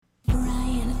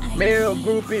Male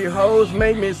groupie hoes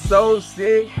make me so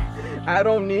sick. I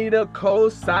don't need a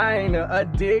co-signer, a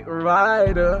dick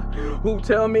rider who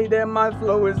tell me that my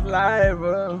flow is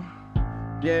liver.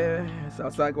 Yeah,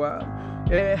 Southside GWAP.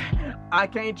 Yeah, I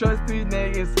can't trust these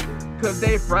niggas, cause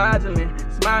they fraudulent.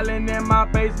 Smiling in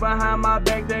my face, behind my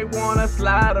back, they wanna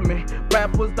slide me.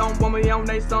 Rappers don't want me on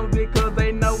they songs because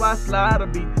they know I slide a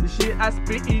beat. The shit I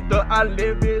spit, either I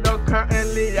live it or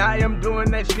currently I am doing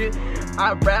that shit.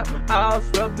 I rap all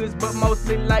subjects, but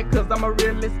mostly like cause I'm a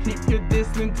realist. Keep your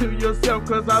distance to yourself,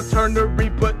 cause I'll turn the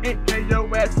reaper into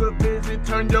your ass a visit.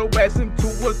 Turn your ass into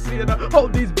a sitter.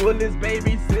 Hold these bullets,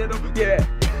 babysit them. Yeah,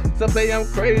 some say I'm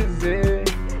crazy.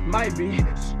 Might be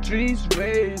streets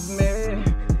raised me.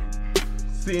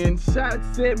 Seeing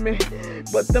shots at me,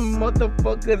 but the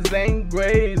motherfuckers ain't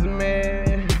grazed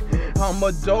me. I'm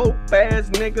a dope ass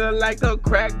nigga like a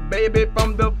crack baby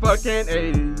from the fucking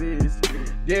 80s.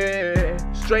 Yeah,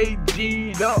 straight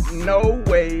G'd up, no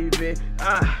wavy.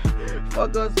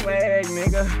 Fuck a swag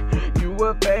nigga, you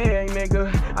a fag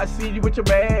nigga. I see you with your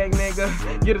bag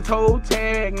nigga, get a toe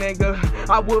tag nigga.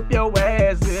 I whoop your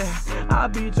ass, yeah, I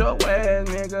beat your ass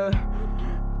nigga.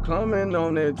 Coming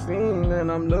on that scene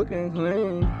and I'm looking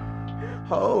clean.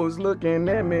 Hoes looking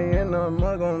at me and a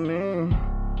mug on me.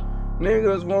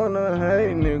 Niggas wanna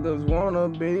hate, niggas wanna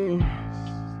be.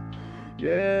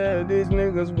 Yeah, these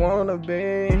niggas wanna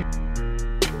be.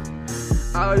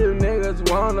 All you niggas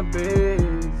wanna be.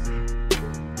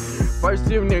 First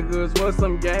you niggas was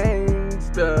some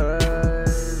gangsters.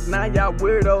 Now y'all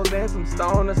weirdos and some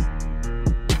stoners.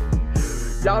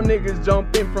 Y'all niggas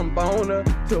jumping from boner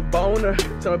to boner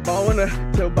to boner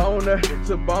to boner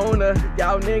to boner.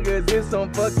 Y'all niggas is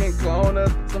some fucking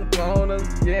cloners, some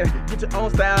cloners. Yeah, get your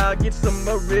own style, get some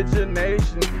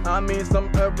origination. I mean some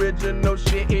original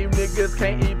shit. You niggas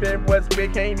can't even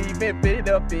can't even fit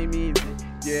up in me.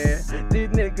 Yeah, these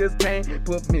niggas can't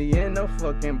put me in a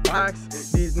fucking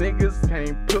box. These niggas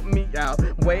can't put me out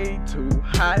way too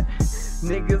hot.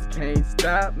 Niggas can't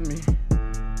stop me.